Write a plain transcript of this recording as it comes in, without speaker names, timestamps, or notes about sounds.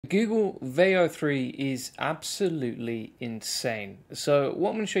Google Veo 3 is absolutely insane. So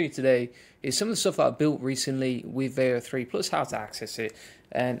what I'm going to show you today is some of the stuff that I built recently with Veo 3, plus how to access it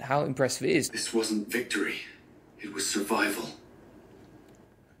and how impressive it is. This wasn't victory, it was survival.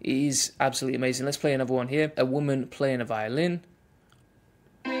 It is absolutely amazing. Let's play another one here. A woman playing a violin.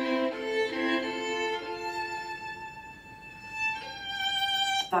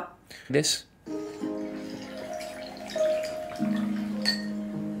 This.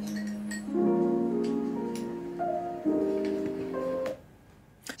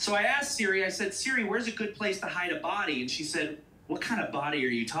 So I asked Siri, I said, Siri, where's a good place to hide a body? And she said, what kind of body are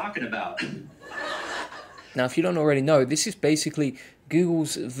you talking about? Now, if you don't already know, this is basically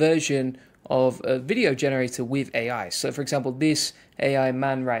Google's version of a video generator with AI. So, for example, this AI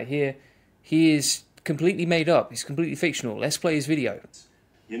man right here, he is completely made up. He's completely fictional. Let's play his video.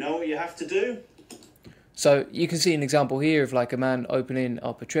 You know what you have to do? So you can see an example here of like a man opening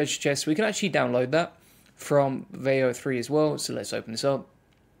up a treasure chest. We can actually download that from Veo 3 as well. So let's open this up.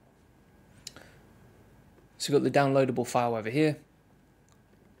 So we've got the downloadable file over here.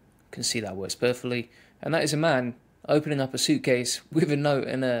 You can see that works perfectly. And that is a man opening up a suitcase with a note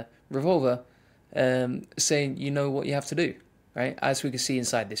and a revolver saying, you know what you have to do, right? As we can see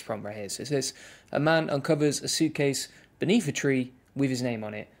inside this prompt right here. So it says, a man uncovers a suitcase beneath a tree with his name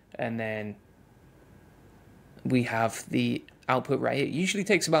on it. And then we have the output right here. It usually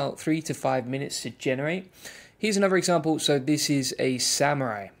takes about 3 to 5 minutes to generate. Here's another example. So this is a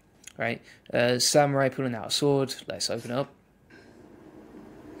samurai, right? Samurai pulling out a sword. Let's open it up.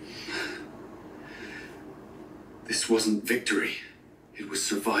 This wasn't victory, it was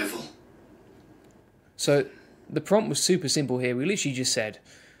survival. So the prompt was super simple here. We literally just said,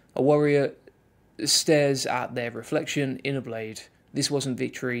 a warrior stares at their reflection in a blade. This wasn't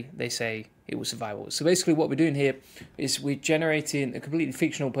victory, they say it was survival. So basically what we're doing here is we're generating a completely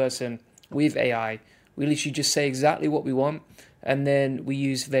fictional person with AI. We literally just say exactly what we want, and then we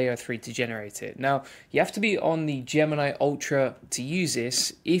use Veo 3 to generate it. Now, you have to be on the Gemini Ultra to use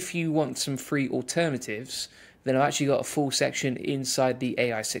this. If you want some free alternatives, then I've actually got a full section inside the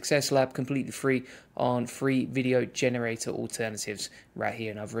AI Success Lab, completely free, on free video generator alternatives right here.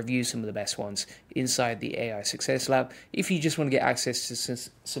 And I've reviewed some of the best ones inside the AI Success Lab if you just want to get access to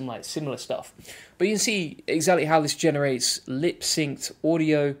some like similar stuff. But you can see exactly how this generates lip-synced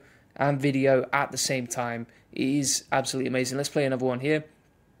audio and video at the same time. It is absolutely amazing. Let's play another one here.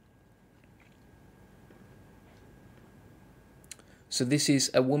 So this is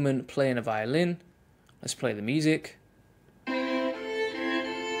a woman playing a violin. Let's play the music.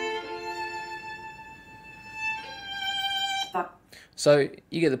 So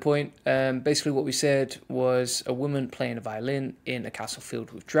you get the point. Basically what we said was a woman playing a violin in a castle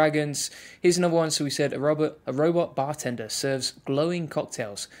filled with dragons. Here's another one. So we said a robot bartender serves glowing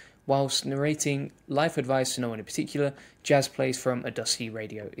cocktails whilst narrating life advice to no one in particular. Jazz plays from a dusty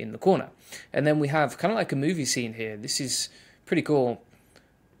radio in the corner. And then we have kind of like a movie scene here. This is pretty cool.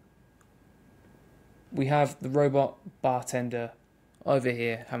 We have the robot bartender over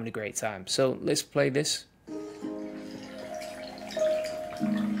here having a great time. So let's play this.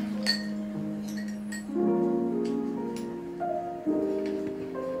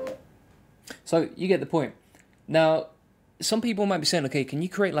 So you get the point. Now, some people might be saying, okay, can you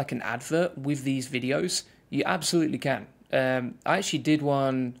create like an advert with these videos? You absolutely can. I actually did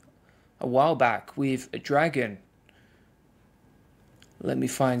one a while back with a dragon. Let me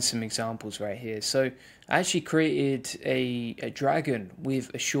find some examples right here. So I actually created a dragon with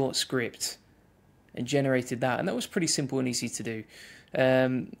a short script and generated that. And that was pretty simple and easy to do.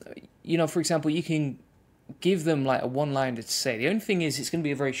 You know, for example, you can give them like a one-liner to say. The only thing is it's going to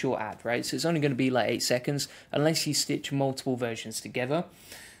be a very short ad, right? So it's only going to be like 8 seconds unless you stitch multiple versions together.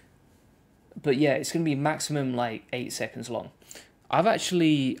 But yeah, it's going to be maximum like 8 seconds long. I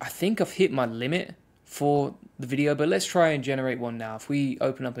think I've hit my limit for the video, but let's try and generate one now. If we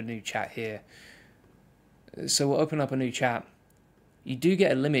open up a new chat here, so we'll open up a new chat. You do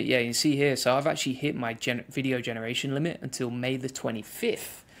get a limit, yeah, you can see here. So I've actually hit my video generation limit until May the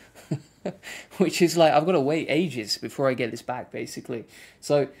 25th, which is like, I've got to wait ages before I get this back, basically.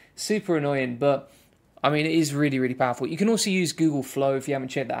 So super annoying, but I mean, it is really, really powerful. You can also use Google Flow if you haven't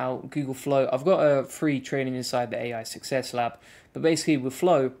checked that out. Google Flow, I've got a free training inside the AI Success Lab, but basically with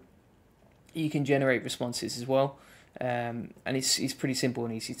Flow, you can generate responses as well, and it's pretty simple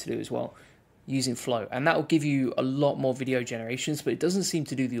and easy to do as well using Flow, and that will give you a lot more video generations, but it doesn't seem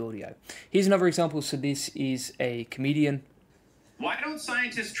to do the audio. Here's another example. So this is a comedian. Why don't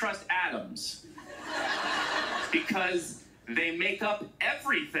scientists trust atoms? Because they make up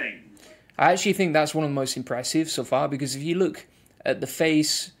everything. I actually think that's one of the most impressive so far, because if you look The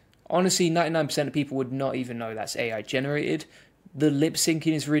face, honestly, 99% of people would not even know that's AI generated. The lip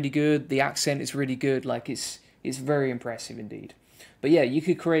syncing is really good. The accent is really good. Like, it's very impressive indeed. But yeah, you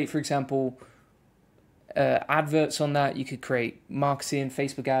could create, for example, adverts on that. You could create marketing,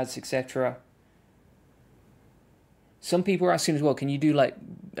 Facebook ads, etc. Some people are asking as well, can you do like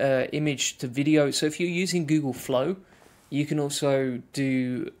image to video? So if you're using Google Flow, you can also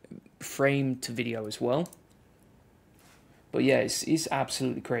do frame to video as well. But yeah, it's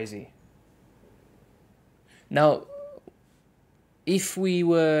absolutely crazy. Now, if you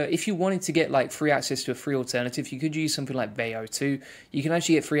wanted to get like free access to a free alternative, you could use something like Veo too. You can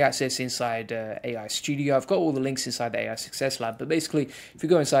actually get free access inside AI Studio. I've got all the links inside the AI Success Lab. But basically, if we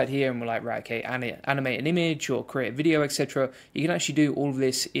go inside here and we're like, right, okay, animate an image or create a video, etc., you can actually do all of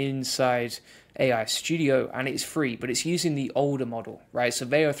this inside AI Studio, and it's free, but it's using the older model, right? So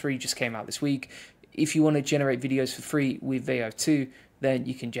Veo 3 just came out this week. If you want to generate videos for free with Veo 2, then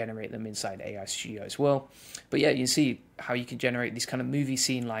you can generate them inside AI Studio as well. But yeah, you can see how you can generate these kind of movie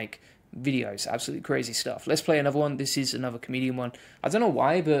scene-like videos. Absolutely crazy stuff. Let's play another one. This is another comedian one. I don't know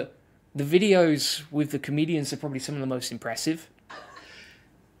why, but the videos with the comedians are probably some of the most impressive.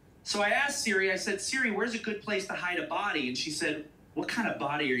 So I asked Siri, I said, Siri, where's a good place to hide a body? And she said, what kind of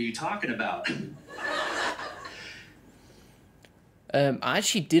body are you talking about? I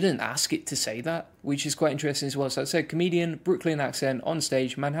actually didn't ask it to say that, which is quite interesting as well. So I said, comedian, Brooklyn accent, on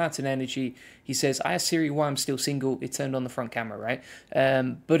stage, Manhattan energy. He says, I asked Siri why I'm still single. It turned on the front camera, right?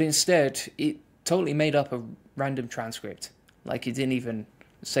 But instead, it totally made up a random transcript. Like, it didn't even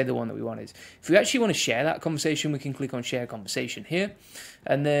say the one that we wanted. If we actually want to share that conversation, we can click on share conversation here.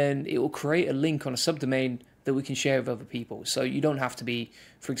 And then it will create a link on a subdomain that we can share with other people. So you don't have to be,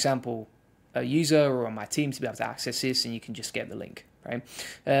 for example, a user or on my team to be able to access this, and you can just get the link, right?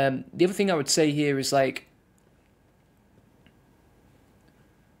 The other thing I would say here is, like,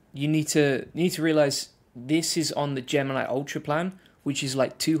 you need to realize this is on the Gemini Ultra plan, which is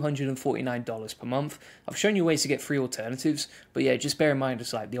like $249 per month. I've shown you ways to get free alternatives, but yeah, just bear in mind,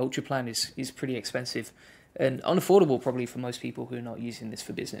 it's like the Ultra plan is pretty expensive and unaffordable probably for most people who are not using this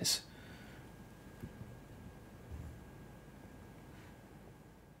for business.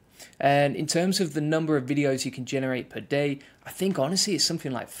 And in terms of the number of videos you can generate per day, I think honestly it's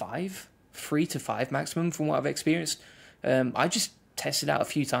something like 3 to 5 maximum from what I've experienced. I just tested out a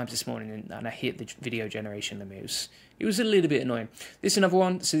few times this morning and I hit the video generation limit. It was a little bit annoying. This is another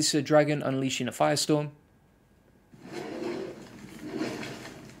one. So this is a dragon unleashing a firestorm.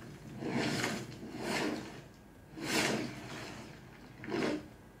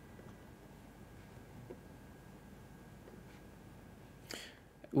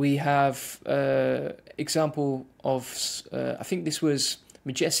 We have example of, I think this was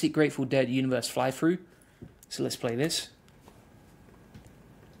Majestic Grateful Dead Universe Fly-Through. So let's play this.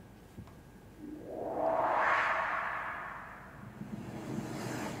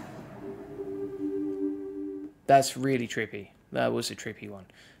 That's really trippy. That was a trippy one.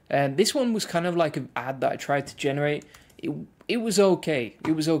 And this one was kind of like an ad that I tried to generate. It was okay.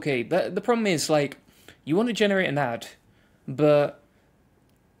 It was okay. The problem is, like, you want to generate an ad, but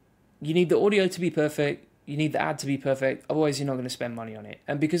you need the audio to be perfect, you need the ad to be perfect, otherwise you're not going to spend money on it.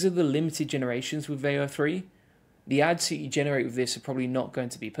 And because of the limited generations with Veo 3, the ads that you generate with this are probably not going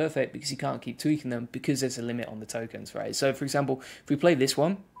to be perfect because you can't keep tweaking them because there's a limit on the tokens, right? So for example, if we play this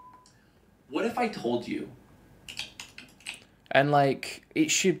one. What if I told you? And like, it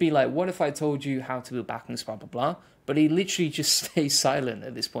should be like, what if I told you how to build backlinks, blah, blah, blah. But he literally just stays silent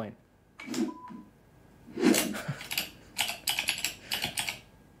at this point.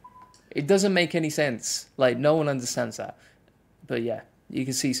 It doesn't make any sense. Like, no one understands that. But yeah, you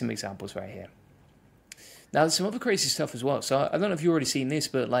can see some examples right here. Now, there's some other crazy stuff as well. So I don't know if you've already seen this,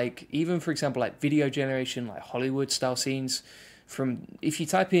 but like, even for example, like video generation, like Hollywood style scenes from, if you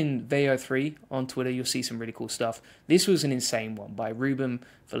type in Veo 3 on Twitter, you'll see some really cool stuff. This was an insane one by Ruben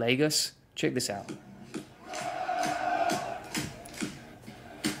Villegas. Check this out.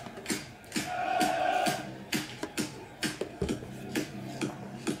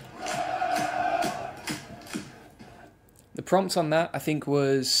 The prompt on that, I think,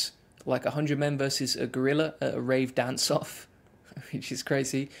 was like 100 men versus a gorilla at a rave dance-off, which is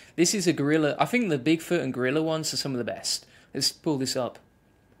crazy. This is a gorilla. I think the Bigfoot and gorilla ones are some of the best. Let's pull this up.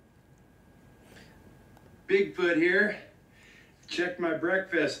 Bigfoot here. Check my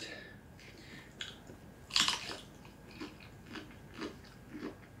breakfast.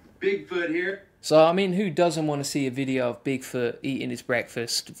 Bigfoot here. So, I mean, who doesn't want to see a video of Bigfoot eating his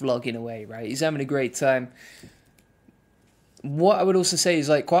breakfast, vlogging away, right? He's having a great time. What I would also say is,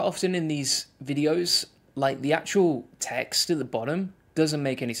 like, quite often in these videos, like the actual text at the bottom doesn't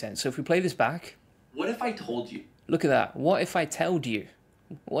make any sense. So if we play this back, What if I told you? look at that. What if I told you?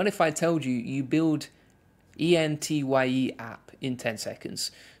 What if I told you you build ENTYE app in 10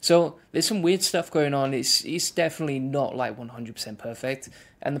 seconds? So there's some weird stuff going on. It's definitely not like 100% perfect.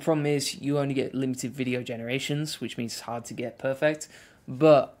 And the problem is you only get limited video generations, which means it's hard to get perfect.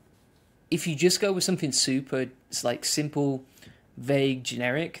 But if you just go with something super, it's like simple, vague,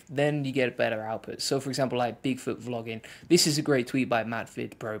 generic, then you get a better output. So for example, like Bigfoot vlogging. This is a great tweet by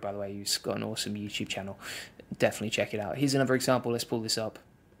MattVidPro, by the way, who's got an awesome YouTube channel. Definitely check it out. Here's another example. Let's pull this up.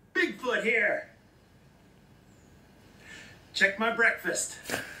 Bigfoot here. Check my breakfast.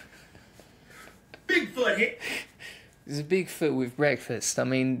 Bigfoot here. There's a Bigfoot with breakfast. I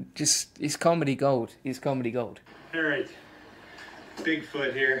mean, just, it's comedy gold. It's comedy gold. All right.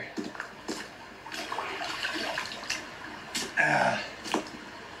 Bigfoot here.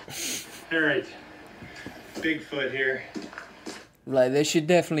 All right. Bigfoot here. Like, there should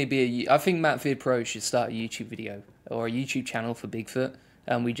definitely be I think MattVidPro should start a YouTube video or a YouTube channel for Bigfoot,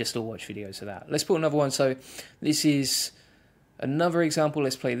 and we just all watch videos of that. Let's put another one. So this is another example.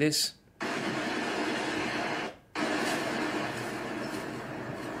 Let's play this.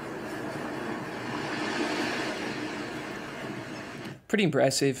 Pretty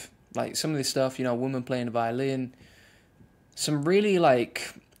impressive. Like some of this stuff, you know, a woman playing a violin. Some really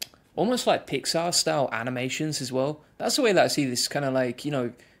like almost like Pixar style animations as well. That's the way that I see this. Kind of like, you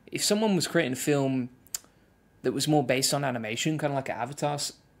know, if someone was creating a film that was more based on animation, kind of like an Avatar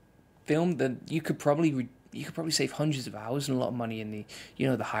film, then you could probably save hundreds of hours and a lot of money in the, you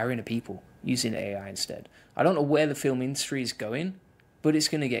know, the hiring of people using AI instead. I don't know where the film industry is going, but it's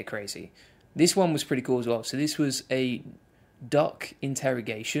going to get crazy. This one was pretty cool as well. So this was a duck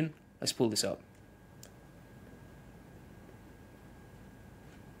interrogation. Let's pull this up.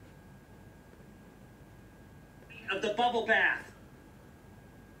 Of the bubble bath.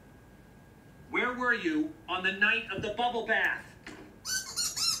 Where were you on the night of the bubble bath?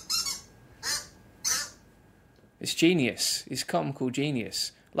 It's genius. It's comical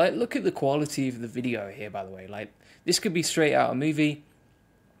genius. Like, look at the quality of the video here, by the way. Like, this could be straight out of a movie.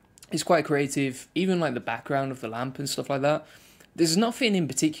 It's quite creative. Even, like, the background of the lamp and stuff like that. There's nothing in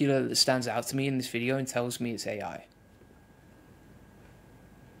particular that stands out to me in this video and tells me it's AI.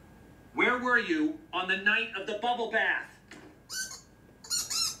 Where were you on the night of the bubble bath?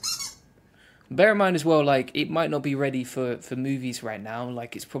 Bear in mind as well, like, it might not be ready for movies right now.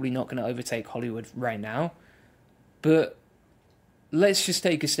 Like, it's probably not going to overtake Hollywood right now. But let's just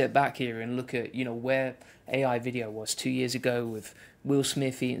take a step back here and look at, you know, where AI video was 2 years ago with Will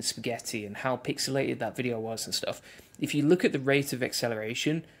Smith eating spaghetti and how pixelated that video was and stuff. If you look at the rate of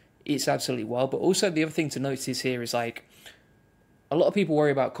acceleration, it's absolutely wild. But also the other thing to notice here is, like, a lot of people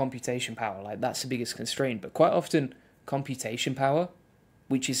worry about computation power. Like, that's the biggest constraint. But quite often, computation power,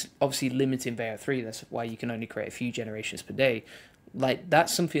 which is obviously limiting Veo 3, that's why you can only create a few generations per day, like,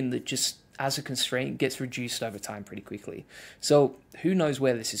 that's something that just, as a constraint, gets reduced over time pretty quickly. So, who knows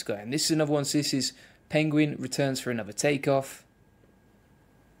where this is going. This is another one. So this is Penguin returns for another takeoff.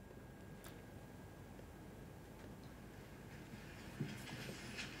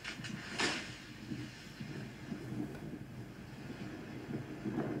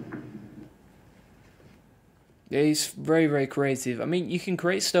 It's very, very creative. I mean, you can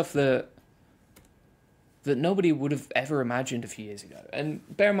create stuff that nobody would have ever imagined a few years ago. And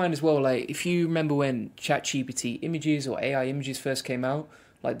bear in mind as well, like, if you remember when ChatGPT images or AI images first came out,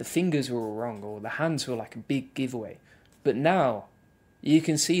 like, the fingers were all wrong or the hands were like a big giveaway. But now, you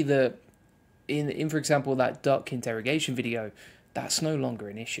can see that in for example, that duck interrogation video, that's no longer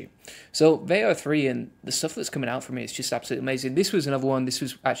an issue. So Veo 3 and the stuff that's coming out from it is just absolutely amazing. This was another one. This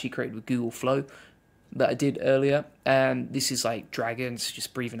was actually created with Google Flow that I did earlier, and this is like dragons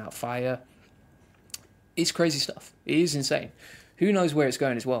just breathing out fire. It's crazy stuff. It is insane. Who knows where it's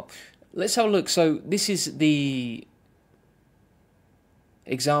going as well. Let's have a look. So this is the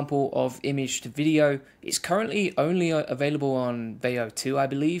example of image to video. It's currently only available on Veo 2, I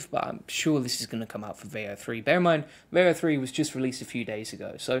believe, but I'm sure this is going to come out for Veo 3. Bear in mind, Veo 3 was just released a few days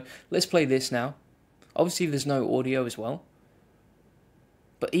ago. So let's play this now. Obviously, there's no audio as well.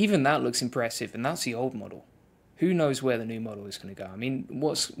 But even that looks impressive, and that's the old model. Who knows where the new model is going to go? I mean,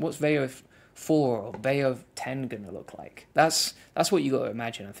 what's Veo 4 or Veo 10 going to look like? That's what you got to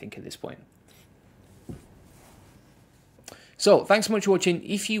imagine, I think, at this point. So, thanks so much for watching.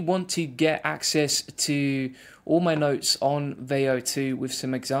 If you want to get access to all my notes on Veo 2 with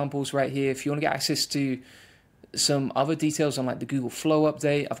some examples right here, if you want to get access to some other details on like the Google Flow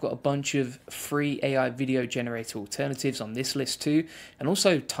update. I've got a bunch of free AI video generator alternatives on this list too, and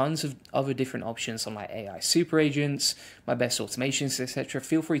also tons of other different options on like AI super agents, my best automations, etc.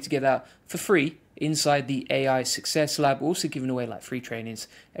 Feel free to get that for free inside the AI Success Lab. We're also giving away like free trainings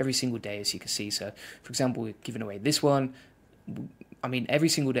every single day, as you can see. So, for example, we're giving away this one. I mean, every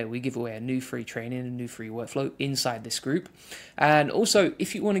single day we give away a new free training, a new free workflow inside this group. And also,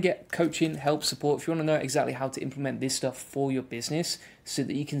 if you want to get coaching, help, support, if you want to know exactly how to implement this stuff for your business so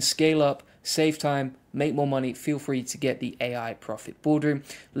that you can scale up, save time, make more money, feel free to get the AI Profit Boardroom.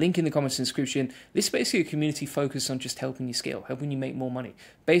 Link in the comments and description. This is basically a community focused on just helping you scale, helping you make more money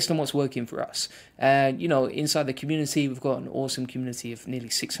based on what's working for us. And, you know, inside the community, we've got an awesome community of nearly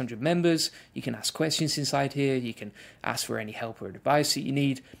 600 members. You can ask questions inside here. You can ask for any help or advice that you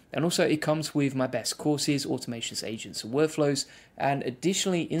need. And also it comes with my best courses, automations, agents, and workflows. And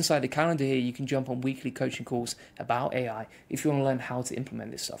additionally, inside the calendar here, you can jump on weekly coaching calls about AI if you want to learn how to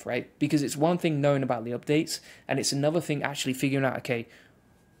implement this stuff, right? Because it's one thing knowing about the updates, and it's another thing actually figuring out, okay,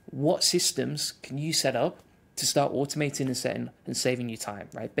 what systems can you set up to start automating and setting and saving you time,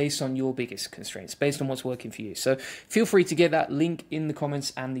 right? Based on your biggest constraints, based on what's working for you. So feel free to get that link in the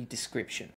comments and the description.